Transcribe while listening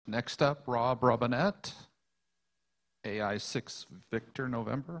Next up, Rob Robinette, AI6 Victor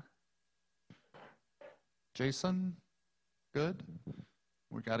November. Jason, good?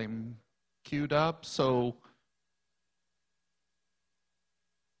 We got him queued up. So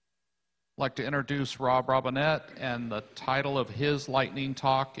I'd like to introduce Rob Robinette, and the title of his lightning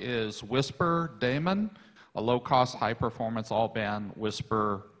talk is WsprDaemon, a low-cost, high-performance, all-band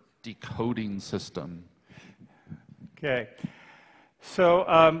whisper decoding system. Okay.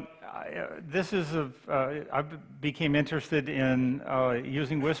 So this is I became interested in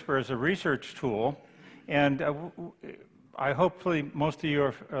using Whisper as a research tool, and hopefully most of you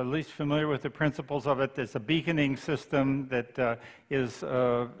are at least familiar with the principles of it. It's a beaconing system that is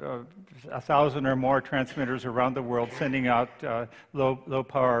 1,000 or more transmitters around the world sending out low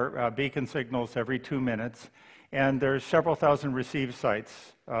power beacon signals every 2 minutes. And there's several thousand receive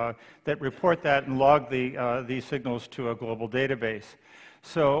sites that report that and log these signals to a global database.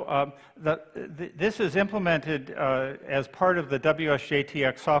 So this is implemented as part of the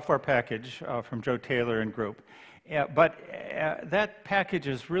WSJT-X software package from Joe Taylor and group. But that package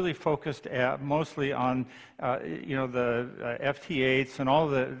is really focused mostly on the FT8s and all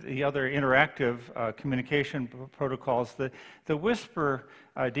the other interactive communication protocols. The Whisper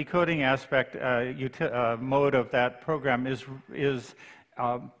decoding aspect mode of that program is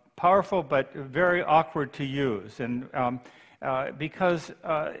powerful but very awkward to use, and because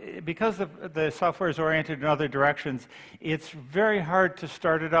the software is oriented in other directions, it's very hard to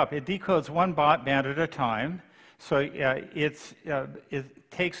start it up. It decodes one band at a time. So it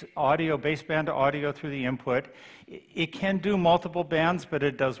takes audio, baseband audio through the input. It can do multiple bands, but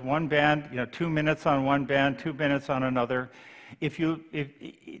it does one band, 2 minutes on one band, 2 minutes on another.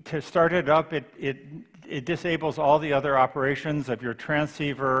 To start it up, it disables all the other operations of your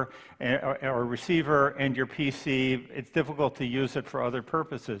transceiver or receiver and your PC. It's difficult to use it for other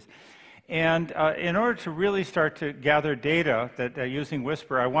purposes. And in order to really start to gather data using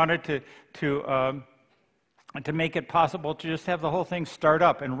Whisper, I wanted to make it possible to just have the whole thing start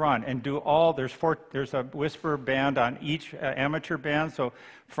up and run and do all. There's a Whisper band on each amateur band, so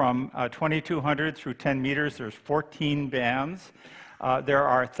from 2200 through 10 meters, there's 14 bands. There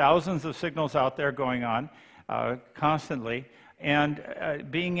are thousands of signals out there going on constantly, and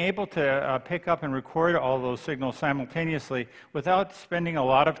being able to pick up and record all those signals simultaneously without spending a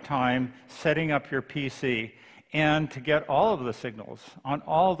lot of time setting up your PC, and to get all of the signals on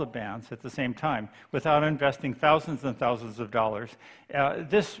all the bands at the same time without investing thousands and thousands of dollars.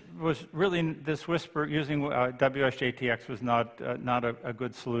 This Whisper using WSJT-X was not a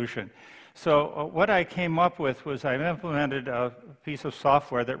good solution. So what I came up with was I implemented a piece of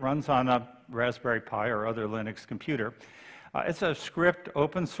software that runs on a Raspberry Pi or other Linux computer. It's a script,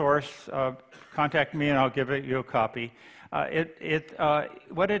 open source. Contact me and I'll give you a copy.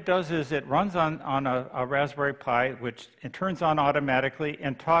 What it does is it runs on a Raspberry Pi, which it turns on automatically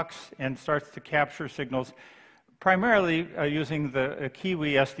and talks and starts to capture signals, primarily using the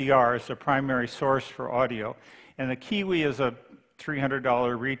Kiwi SDR as a primary source for audio. And the Kiwi is a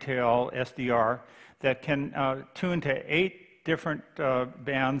 $300 retail SDR that can tune to 8 different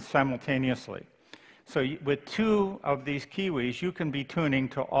bands simultaneously. So with 2 of these Kiwis, you can be tuning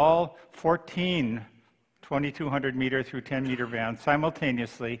to all 14 2200 meter through 10 meter bands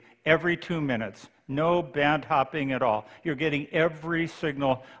simultaneously every 2 minutes. No band hopping at all. You're getting every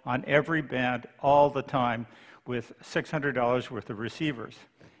signal on every band all the time with $600 worth of receivers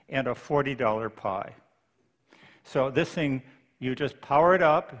and a $40 Pi. So this thing, you just power it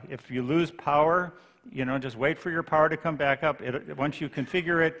up. If you lose power, just wait for your power to come back up. Once you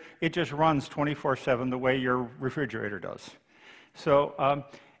configure it, it just runs 24/7 the way your refrigerator does. So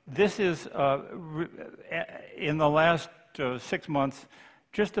this is, in the last 6 months,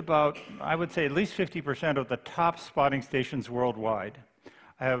 just about, I would say at least 50% of the top spotting stations worldwide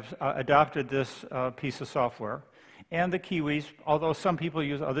have adopted this piece of software. And the Kiwis, although some people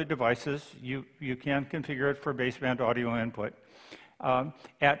use other devices, you can configure it for baseband audio input. I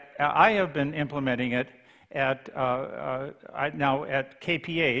have been implementing it now at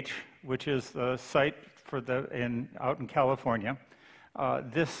KPH, which is the site for out in California.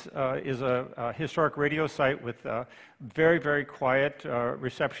 This is a historic radio site with a very, very quiet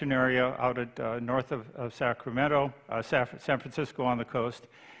reception area out at north of Sacramento, San Francisco on the coast.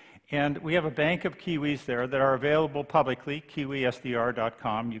 And we have a bank of Kiwis there that are available publicly,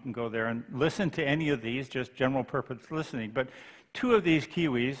 kiwisdr.com. You can go there and listen to any of these, just general purpose listening. But 2 of these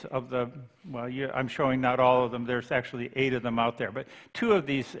Kiwis, I'm showing not all of them, there's actually 8 of them out there, but 2 of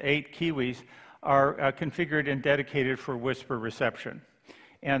these 8 Kiwis are configured and dedicated for Whisper reception.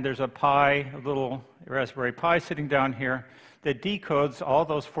 And there's a little Raspberry Pi sitting down here that decodes all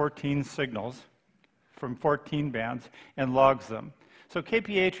those 14 signals from 14 bands and logs them. So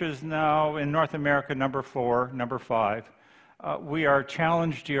KPH is now in North America number 4, number 5. We are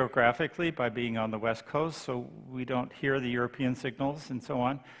challenged geographically by being on the West Coast, so we don't hear the European signals and so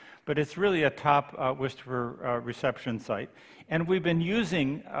on. But it's really a top WSPR reception site. And we've been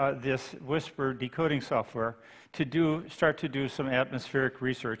using this WSPR decoding software to start to do some atmospheric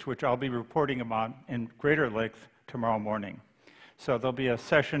research, which I'll be reporting about in greater length tomorrow morning. So there'll be a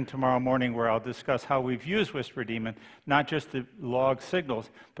session tomorrow morning where I'll discuss how we've used WsprDaemon, not just to log signals,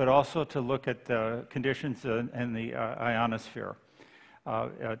 but also to look at the conditions in the ionosphere,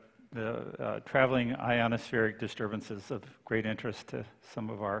 the traveling ionospheric disturbances of great interest to some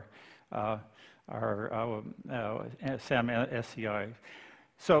of our SAM SCI.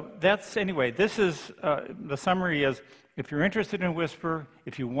 So that's, anyway, this is, the summary is, if you're interested in WSPR,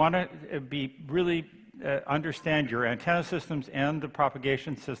 if you want to be really understand your antenna systems and the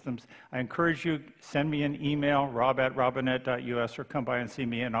propagation systems, I encourage you, send me an email, rob@robinet.us, or come by and see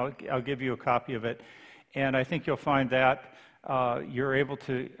me, and I'll give you a copy of it. And I think you'll find that you're able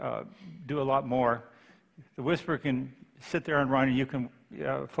to do a lot more. The WSPR can sit there and run, and you can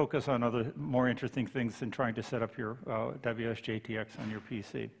focus on other more interesting things than trying to set up your WSJT-X on your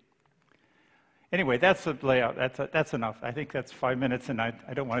PC. Anyway, that's the layout. That's enough. I think that's 5 minutes, and I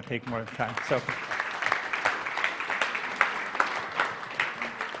don't want to take more time. So.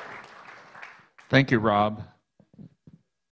 Thank you, Rob.